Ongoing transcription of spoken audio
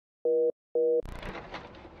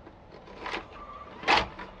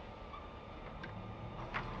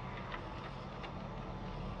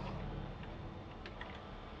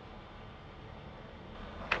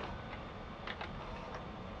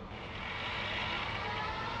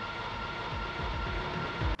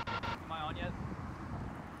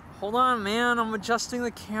Hold on, man, I'm adjusting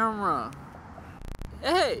the camera.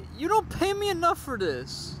 Hey, you don't pay me enough for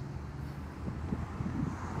this.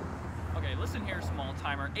 Okay, listen here, small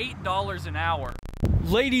timer, $8 an hour.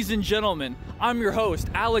 Ladies and gentlemen, I'm your host,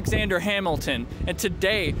 Alexander Hamilton, and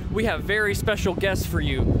today we have very special guests for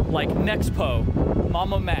you, like Nexpo,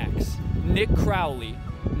 Mamamax, Nick Crowley,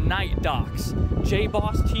 NightDocs,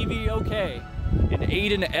 jbostTV OK, and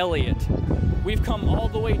Aidan Elliott. We've come all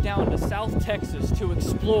the way down to South Texas to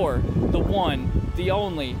explore the one, the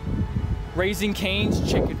only, Raising Cane's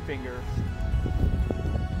Chicken Fingers.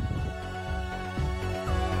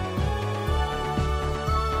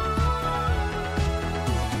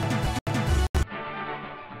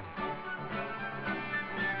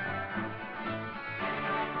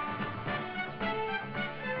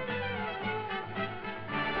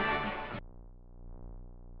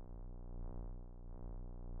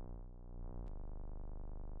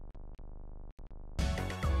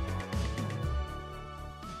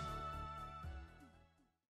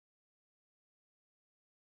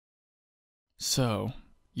 So,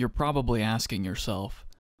 you're probably asking yourself,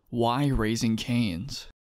 why Raising Cane's?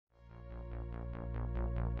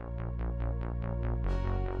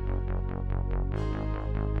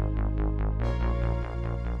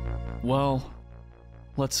 Well,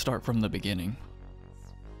 let's start from the beginning.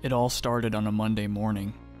 It all started on a Monday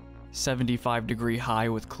morning, 75-degree high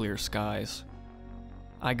with clear skies.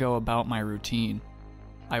 I go about my routine.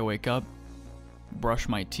 I wake up, brush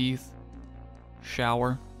my teeth,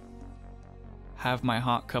 shower, have my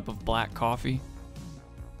hot cup of black coffee,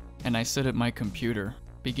 and I sit at my computer,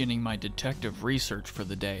 beginning my detective research for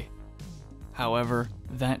the day. However,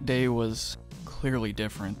 that day was clearly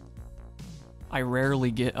different. I rarely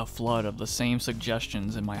get a flood of the same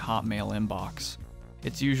suggestions in my Hotmail inbox.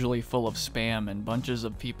 It's usually full of spam and bunches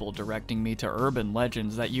of people directing me to urban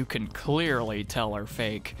legends that you can clearly tell are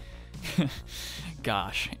fake.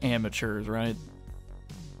 Gosh, amateurs, right?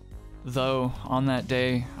 Though, on that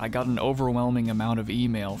day, I got an overwhelming amount of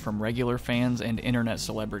email from regular fans and internet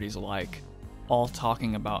celebrities alike, all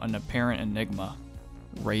talking about an apparent enigma,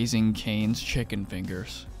 Raising Cane's Chicken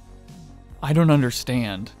Fingers. I don't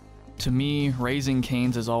understand. To me, Raising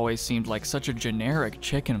Cane's has always seemed like such a generic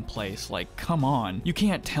chicken place, like, come on. You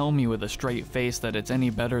can't tell me with a straight face that it's any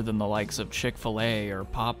better than the likes of Chick-fil-A or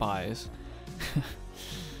Popeyes.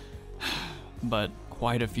 But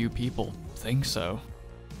quite a few people think so.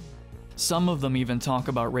 Some of them even talk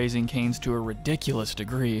about Raising Cane's to a ridiculous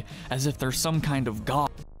degree, as if they're some kind of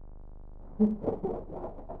god.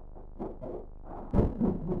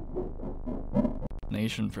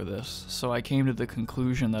 Nation for this, so I came to the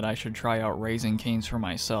conclusion that I should try out Raising Cane's for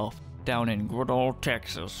myself, down in good old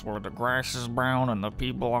Texas, where the grass is brown and the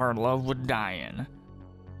people are in love with dying.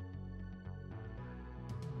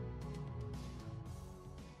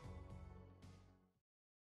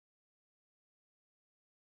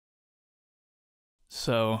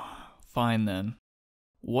 So, fine then.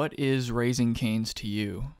 What is Raising Cane's to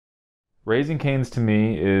you? Raising Cane's to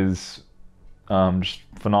me is just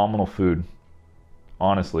phenomenal food,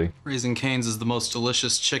 honestly. Raising Cane's is the most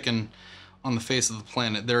delicious chicken on the face of the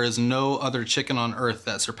planet. There is no other chicken on earth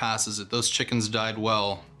that surpasses it. Those chickens died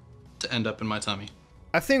well to end up in my tummy.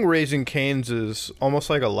 I think Raising Cane's is almost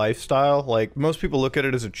like a lifestyle. Like, most people look at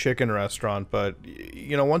it as a chicken restaurant, but,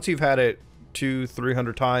 you know, once you've had it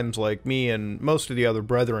 200-300 times like me and most of the other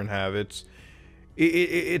brethren have, it's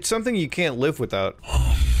something you can't live without.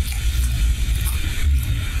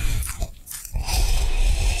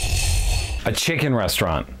 A chicken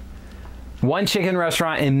restaurant. One chicken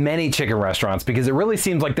restaurant and many chicken restaurants, because it really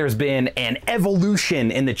seems like there's been an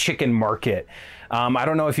evolution in the chicken market. I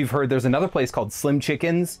don't know if you've heard, there's another place called Slim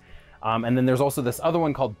Chickens. And then there's also this other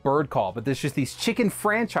one called Bird Call, but there's just these chicken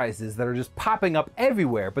franchises that are just popping up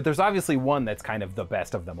everywhere, but there's obviously one that's kind of the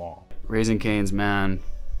best of them all. Raising Cane's, man,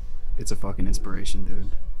 it's a fucking inspiration, dude.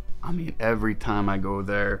 I mean, every time I go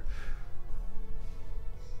there.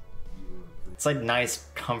 It's like nice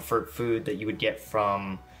comfort food that you would get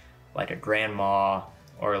from like a grandma,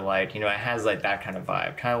 or like, you know, it has like that kind of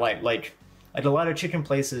vibe. Kind of like a lot of chicken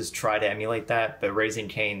places try to emulate that, but Raising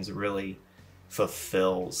Cane's really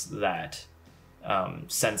fulfills that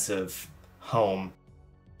sense of home.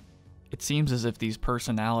 It seems as if these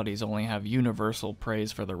personalities only have universal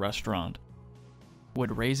praise for the restaurant.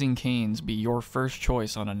 Would Raising Cane's be your first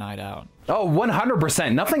choice on a night out? Oh,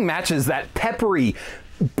 100%. Nothing matches that peppery,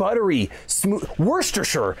 buttery, smooth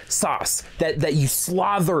Worcestershire sauce that you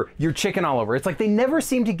slather your chicken all over. It's like they never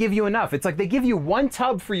seem to give you enough. It's like they give you one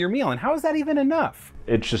tub for your meal, and how is that even enough?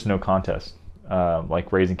 It's just no contest.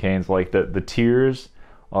 Like Raising Cane's, like the tiers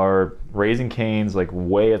are Raising Cane's like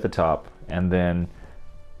way at the top, and then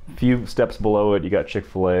few steps below it, you got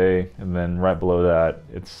Chick-fil-A, and then right below that,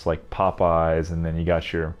 it's like Popeyes, and then you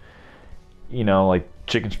got your, you know, like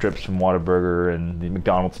chicken strips from Whataburger and the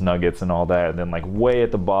McDonald's nuggets and all that. And then like way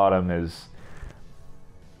at the bottom is,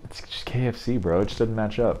 it's just KFC, bro. It just doesn't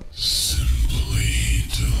match up. Simply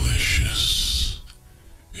delicious.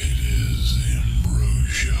 It is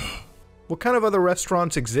ambrosia. What kind of other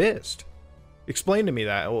restaurants exist? Explain to me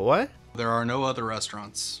that. What? There are no other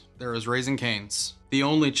restaurants. There is Raising Cane's. The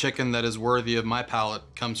only chicken that is worthy of my palate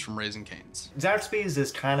comes from Raising Cane's. Zaxby's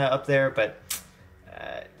is kind of up there, but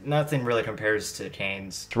nothing really compares to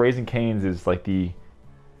Cane's. Raising Cane's is like the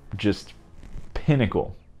just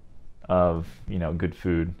pinnacle of, you know, good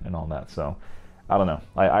food and all that. So I don't know.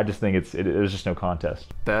 I just think there's just no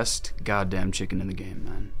contest. Best goddamn chicken in the game,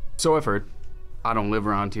 man. So I've heard. I don't live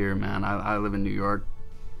around here, man. I live in New York.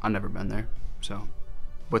 I've never been there, so.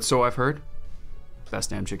 But so I've heard. Best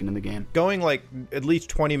damn chicken in the game. Going like at least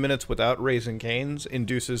 20 minutes without Raising Cane's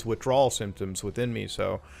induces withdrawal symptoms within me,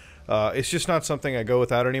 so it's just not something I go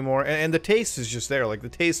without anymore. And the taste is just there. Like, the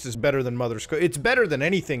taste is better than Mother's Cookie. It's better than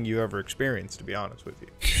anything you ever experienced, to be honest with you.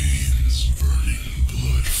 Cane's burning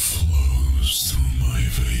blood flows through my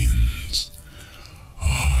veins.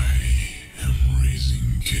 I am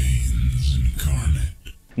Raising Cane's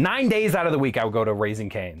incarnate. 9 days out of the week, I would go to Raising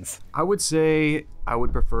Cane's. I would say I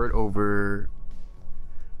would prefer it over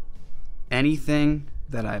anything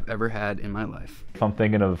that I've ever had in my life. If I'm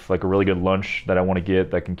thinking of like a really good lunch that I want to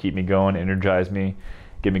get that can keep me going, energize me,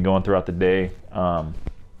 get me going throughout the day,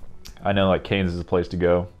 I know like Cane's is the place to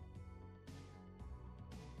go.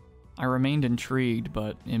 I remained intrigued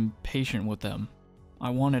but impatient with them. I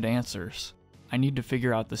wanted answers. I need to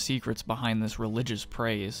figure out the secrets behind this religious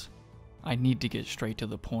praise. I need to get straight to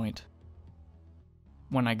the point.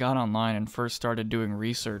 When I got online and first started doing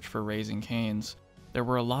research for Raising Cane's, there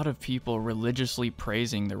were a lot of people religiously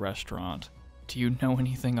praising the restaurant. Do you know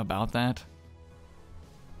anything about that?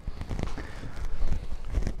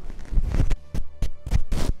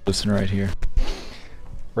 Listen right here.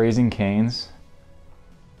 Raising Cane's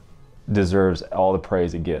deserves all the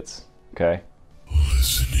praise it gets, okay?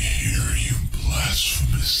 Listen here, you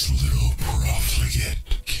blasphemous little profligate.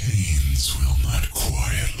 Cane's will not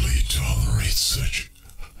quietly tolerate such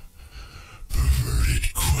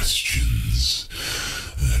perverted questions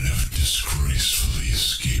that have disgracefully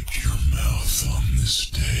escaped your mouth on this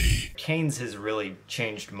day. Cane's has really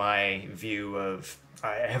changed my view of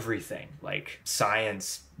everything, like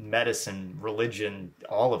science, medicine, religion,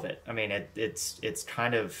 all of it. I mean, it's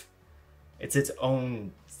kind of, it's its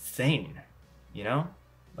own thing, you know?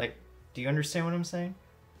 Like, do you understand what I'm saying?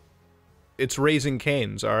 It's Raising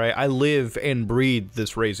Cane's, all right? I live and breathe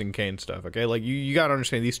this Raising Cane stuff, okay? Like, you gotta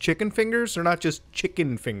understand, these chicken fingers, they're not just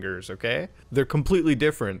chicken fingers, okay? They're completely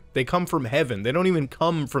different. They come from heaven. They don't even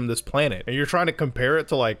come from this planet. And you're trying to compare it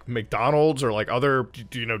to, like, McDonald's or, like, other,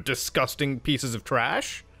 you know, disgusting pieces of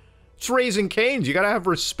trash? It's Raising Cane's. You gotta have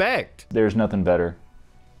respect. There's nothing better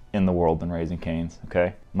in the world than Raising Cane's,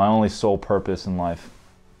 okay? My only sole purpose in life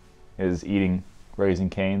is eating Raising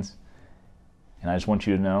Cane's. And I just want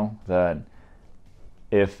you to know that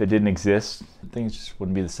if it didn't exist, things just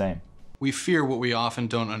wouldn't be the same. We fear what we often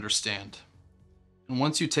don't understand. And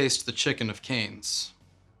once you taste the chicken of Cane's,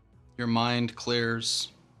 your mind clears,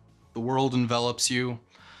 the world envelops you,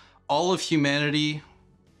 all of humanity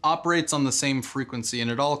operates on the same frequency, and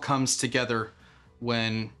it all comes together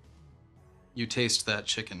when you taste that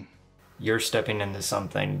chicken. You're stepping into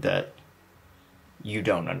something that you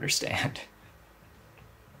don't understand.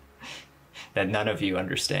 That none of you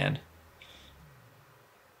understand.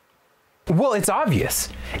 Well, it's obvious.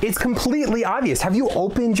 It's completely obvious. Have you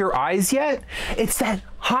opened your eyes yet? It's that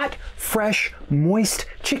hot, fresh, moist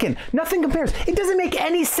chicken. Nothing compares. It doesn't make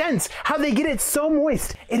any sense how they get it so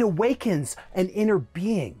moist. It awakens an inner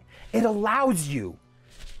being. It allows you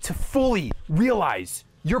to fully realize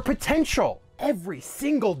your potential every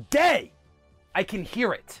single day. I can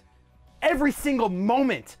hear it. Every single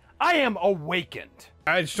moment, I am awakened.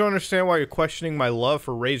 I just don't understand why you're questioning my love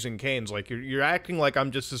for Raising Cane's. Like, you're acting like I'm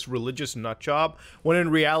just this religious nutjob, when in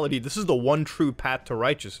reality, this is the one true path to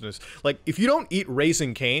righteousness. Like, if you don't eat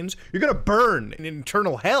Raising Cane's, you're gonna burn in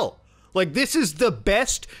eternal hell. Like, this is the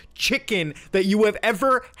best chicken that you have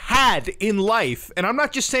ever had in life. And I'm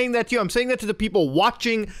not just saying that to you, I'm saying that to the people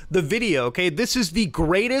watching the video, okay? This is the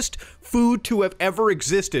greatest food to have ever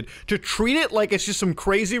existed. To treat it like it's just some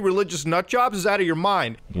crazy religious nutjobs is out of your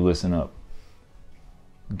mind. You listen up.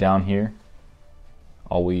 Down here,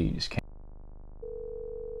 all we eat is cane.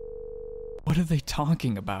 What are they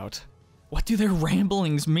talking about? What do their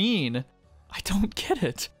ramblings mean? I don't get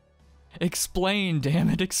it. Explain, damn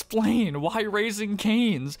it, explain. Why Raising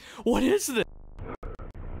Cane's? What is this?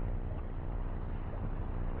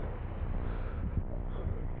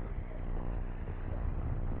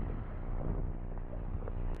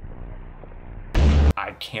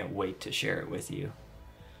 I can't wait to share it with you.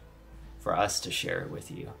 For us to share it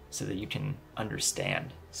with you so that you can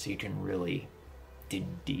understand, so you can really dig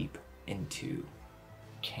deep into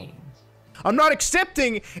Cane's. I'm not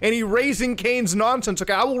accepting any Raising Cane's nonsense,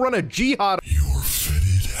 okay? I will run a jihad. Your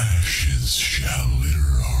fetid ashes shall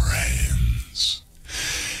litter our hands,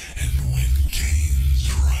 and when Cane's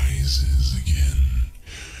rises again,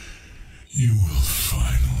 you will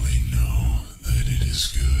finally know that it is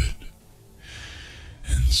good,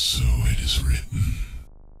 and so it is written.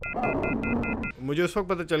 मुझे उस वक्त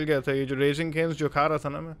पता चल गया था ये जो raising Keynes जो खा रहा था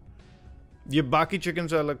ना मैं, ये बाकी चिकन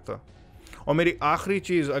से अलग था। और मेरी आखिरी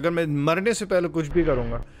चीज़, अगर मैं मरने से पहले कुछ भी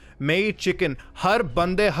करूँगा, मैं ये चिकन हर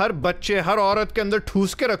बंदे, हर बच्चे, हर औरत के अंदर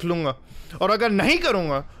ठूस के रख लूँगा। और अगर नहीं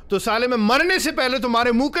करूँगा तो साले मैं मरने से पहले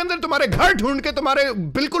तुम्हारे मुंह के अंदर तुम्हारे घर ढूंढ के तुम्हारे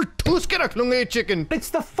बिल्कुल ठूस के रख लूँगा ये chicken. It's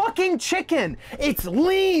the fucking chicken. It's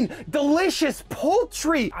lean, delicious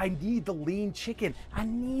poultry. I need the lean chicken. I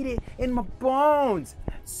need it in my bones.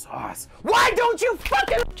 That sauce. Why don't you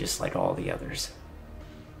fucking... Just like all the others.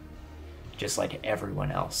 Just like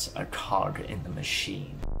everyone else, a cog in the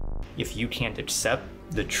machine. If you can't accept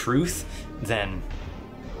the truth, then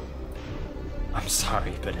I'm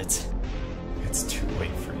sorry, but it's too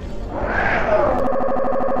late for you.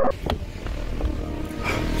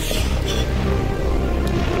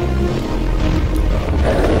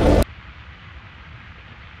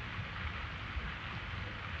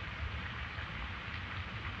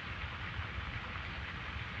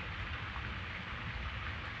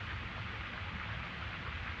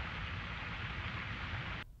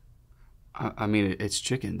 I mean, it's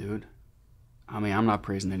chicken, dude. I mean, I'm not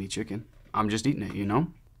praising any chicken. I'm just eating it, you know?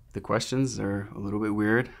 The questions are a little bit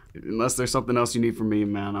weird. Unless there's something else you need from me,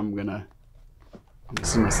 man, I'm gonna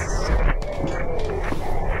see myself.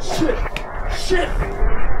 Shit! Shit!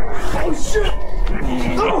 Oh, shit!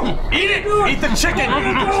 Eat it! Eat the chicken!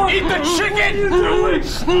 Eat the chicken!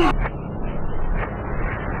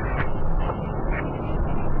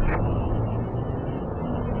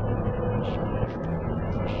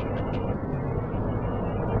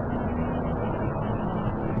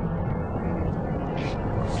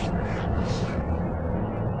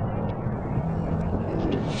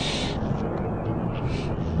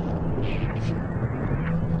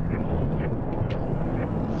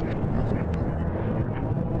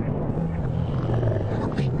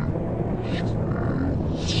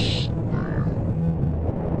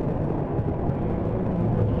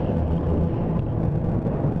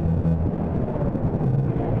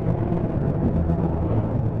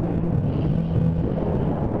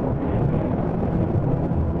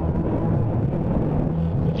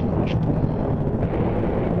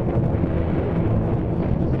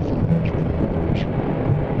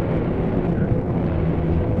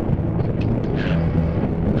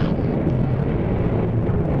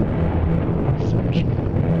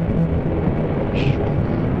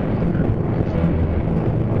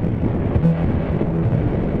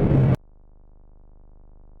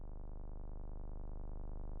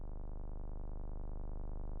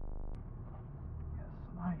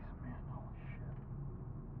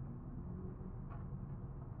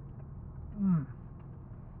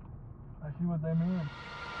 I see what they mean.